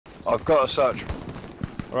I've got a search.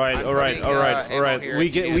 All right. We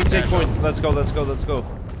take point. Let's go. Let's go.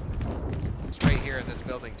 It's right here in this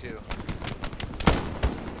building too.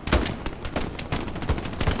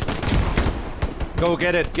 Go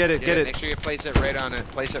get it. Get it. Make sure you place it right on it.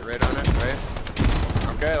 Right?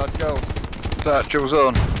 Okay, let's go. Satchel's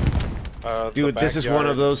on. Dude, this is one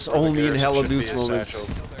of those only in Hell Loose moments.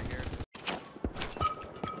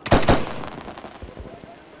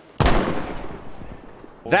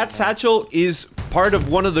 That satchel is part of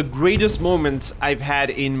one of the greatest moments I've had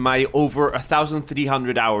in my over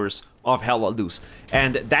 1,300 hours of Hell Loose.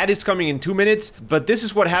 And that is coming in 2 minutes, but this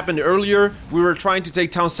is what happened earlier. We were trying to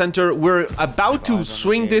take town center. We're about to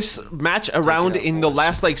swing this match around in the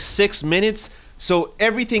last like 6 minutes. So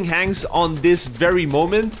everything hangs on this very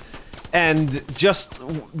moment. And just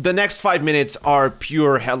the next 5 minutes are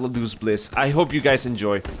pure Hell Loose bliss. I hope you guys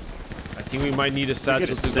enjoy. I think we might need a satchel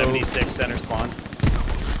to 76 center spawn.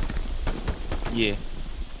 Yeah.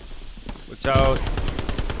 Watch out.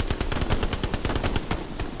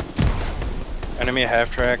 Enemy half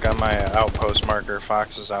track on my outpost marker,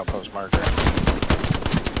 Fox's outpost marker.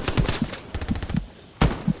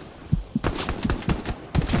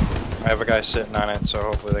 I have a guy sitting on it, so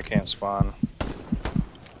hopefully they can't spawn.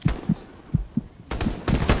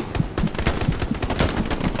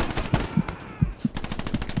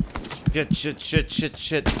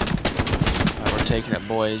 Shit. Alright, we're taking it,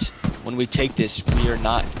 boys. When we take this, we are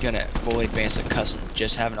not gonna fully advance a custom,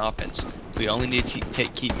 just have an offense. We only need to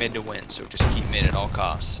keep mid to win, so just keep mid at all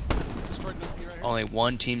costs. Only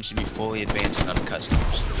one team should be fully advancing on custom,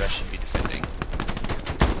 so the rest should be defending.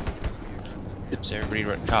 So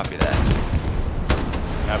everybody copy that.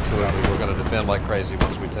 Absolutely, we're going to defend like crazy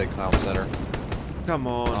once we take town center. Come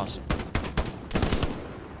on. Awesome.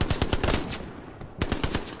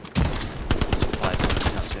 Supply for the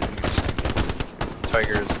town center here in a second.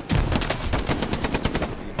 Tigers.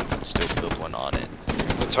 We can still build one on it.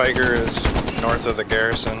 The Tiger is north of the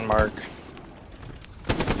garrison, mark.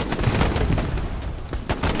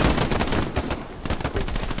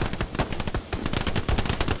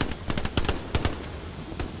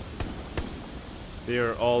 They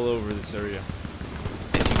are all over this area.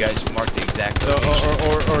 If you guys mark the exact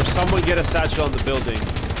location. Or someone get a satchel on the building.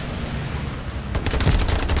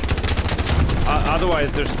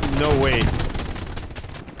 Otherwise, there's no way.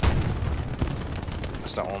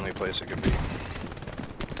 That's the only place it could be.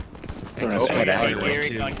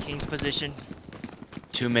 On King's position.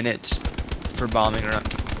 2 minutes for bombing run.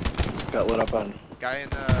 Got lit up on. Guy in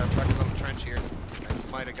the fucking little trench here.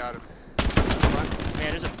 I might have got him. Man,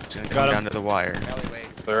 there's a. It's gonna come down to the wire. Alleyway.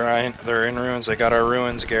 They're in ruins. They got our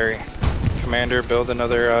ruins, Gary. Commander, build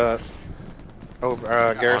another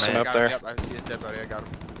garrison up there. Yep, I see his dead body. I got him.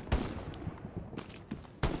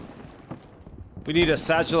 We need a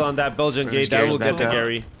satchel on that Belgian gate. That will get the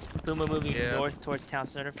Gary. Puma moving north towards town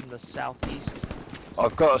center from the southeast.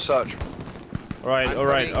 I've got a search. All right.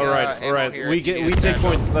 We take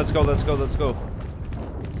point. Let's go.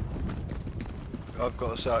 I've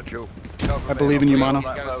got a satchel. I believe in you, Mono.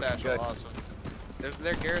 He's got a satchel. Awesome.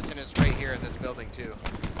 Their garrison is right here in this building too.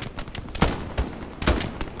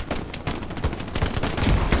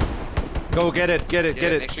 Go get it.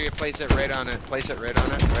 Make sure you place it right on it. Right?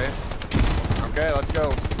 Okay, let's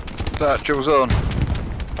go. Satchel's on.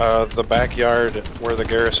 The backyard where the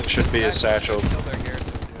garrison should be is satchel.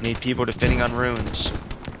 We need people defending on ruins.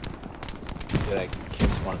 Yeah, I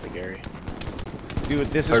can't spawn at the Gary. Dude,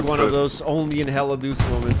 this is one of those only in Hell Loose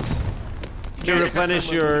moments. You can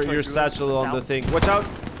replenish your satchel on the thing. Watch out!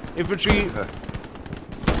 Infantry!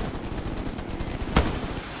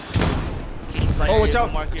 Oh, watch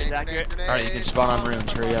out! Alright, you can spawn on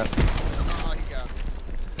ruins, hurry up.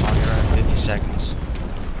 Bombing around 50 seconds.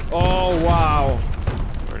 Oh, wow.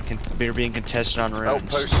 We're being contested on ruins.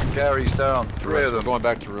 Outpost and Gary's down. 3 of them. Going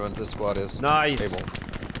back to ruins, this squad is. Nice. Able.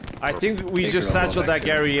 I think we just satcheled that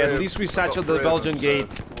Gary. At least we satcheled the Belgian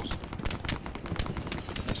gate.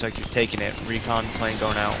 Looks like you're taking it. Recon plane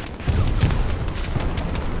going out.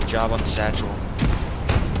 Good job on the satchel.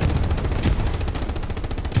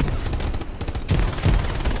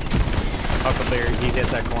 Huckleberry, he hit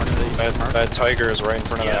that corner that you That Tiger is right in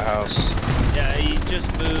front of that house. Yeah, he's just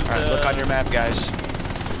moved. Alright, look on your map, guys.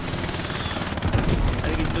 I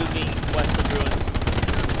think he's moving west of ruins.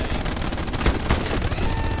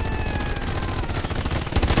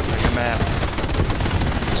 Look at your map.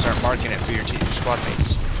 Start marking it for your squad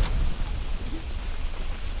mates.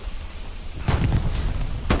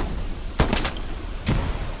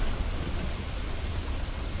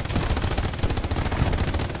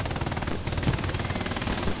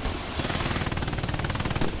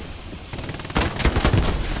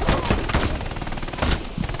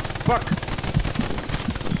 fuck.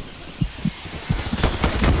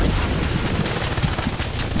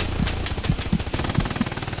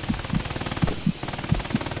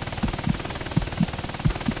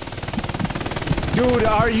 Dude,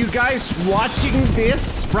 are you guys watching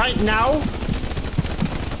this right now?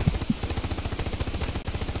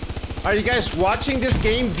 Are you guys watching this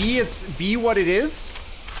game be what it is?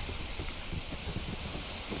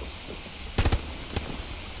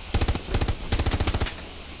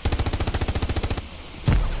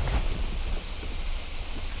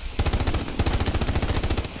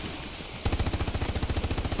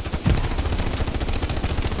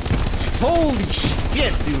 Holy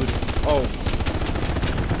shit, dude. Oh.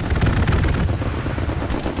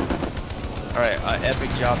 Alright, epic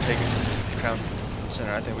job taking Crown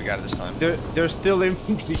Center. I think we got it this time. There's still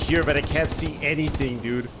infantry here, but I can't see anything,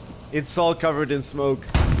 dude. It's all covered in smoke.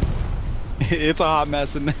 It's a hot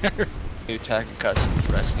mess in there. Attacking customs.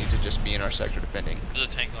 The rest need to just be in our sector defending.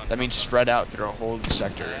 That means spread out through our whole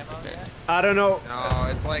sector and defend. I don't know. No,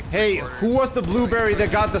 it's like. Hey, who was the blueberry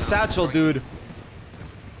that got the satchel, dude?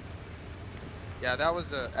 Yeah, that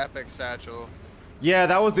was a epic satchel. Yeah,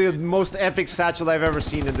 that was the most epic satchel I've ever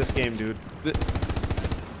seen in this game, dude.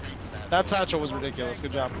 That satchel was ridiculous.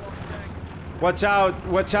 Good job. Watch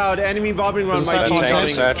out, enemy bombing run might be Tank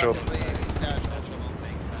coming. satchel.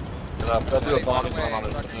 They'll do a bombing run on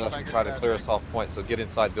us and try to clear us off point, so get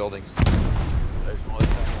inside buildings.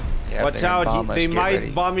 Yeah, Watch they're gonna out, bomb us, they get might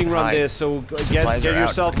ready. bombing run Hide. this, so Supplies get are out,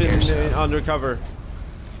 yourself prepare in yourself. under cover.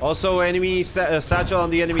 Also, enemy satchel on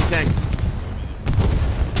the enemy tank.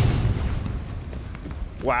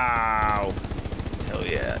 Wow. Hell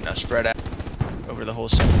yeah. Now spread out over the whole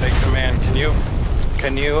sector. Hey, command,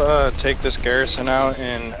 can you take this garrison out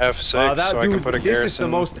in F6 so I can put a garrison? This is the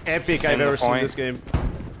most epic I've in the ever seen point? this game.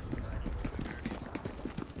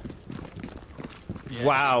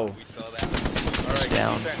 Wow. It's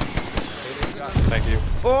down. Thank you.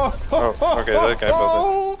 Oh, okay, that guy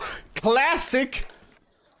built classic.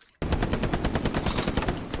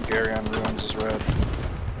 Gary on ruins is red.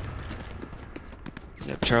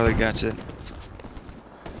 Yep, Charlie got it.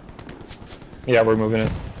 Yeah, we're moving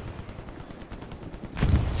it.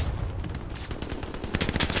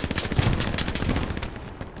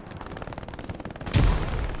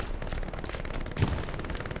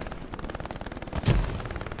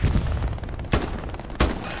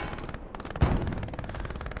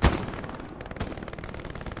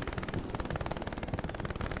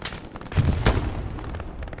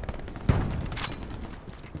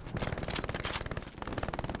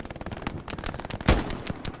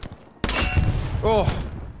 Oh.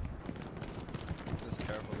 Just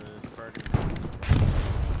careful, dude. Bird.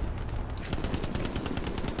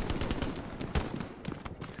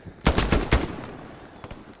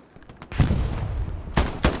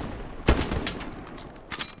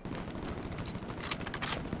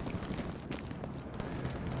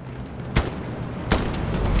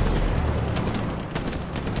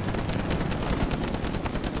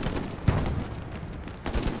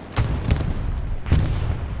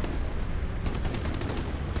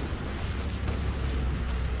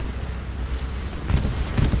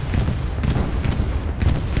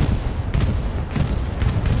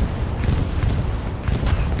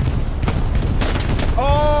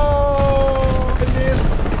 Oh, I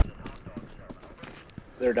missed.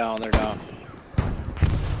 They're down. They're down.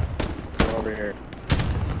 They're over here.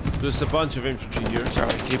 There's a bunch of infantry here.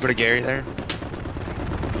 Charlie, can you put a Gary there?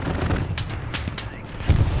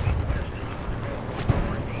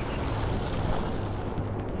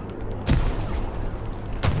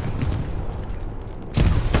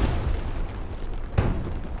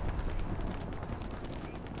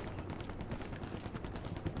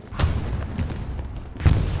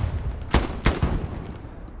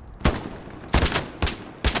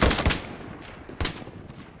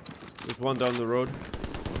 There's one down the road.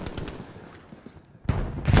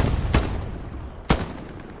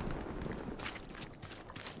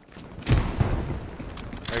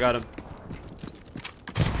 I got him.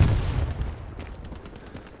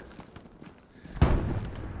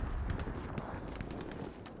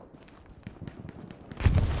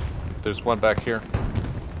 There's one back here.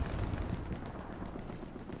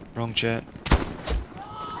 Wrong chat.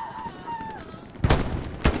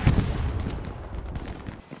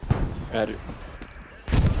 Add it.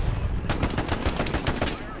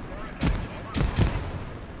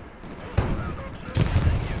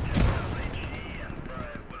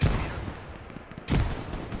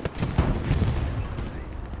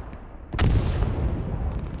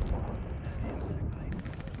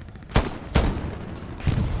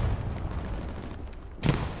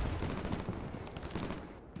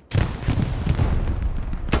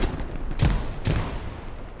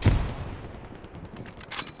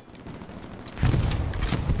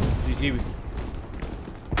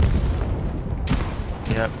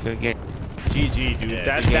 Good game. GG, dude. Yeah,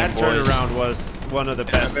 that good game, boys. turnaround was one of the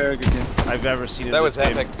best Very good game. I've ever seen in That this was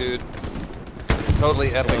game. epic, dude.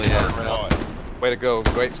 Totally epic Hell yeah. turnaround. Way to go.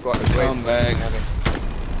 Great squad. Great Come back. having-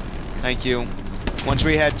 Thank you. Once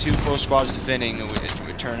we had 2 full squads defending,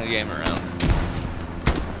 we turned the game around.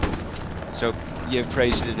 So give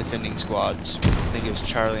praise to the defending squads. I think it was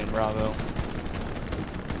Charlie and Bravo.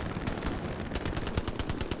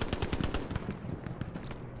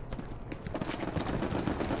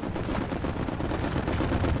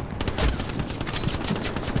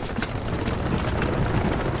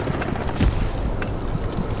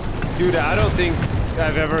 Dude, I don't think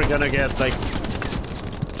I've ever gonna get like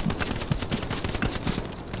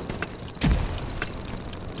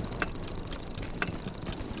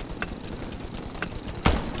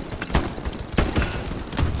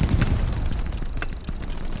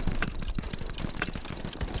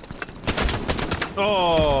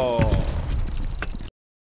oh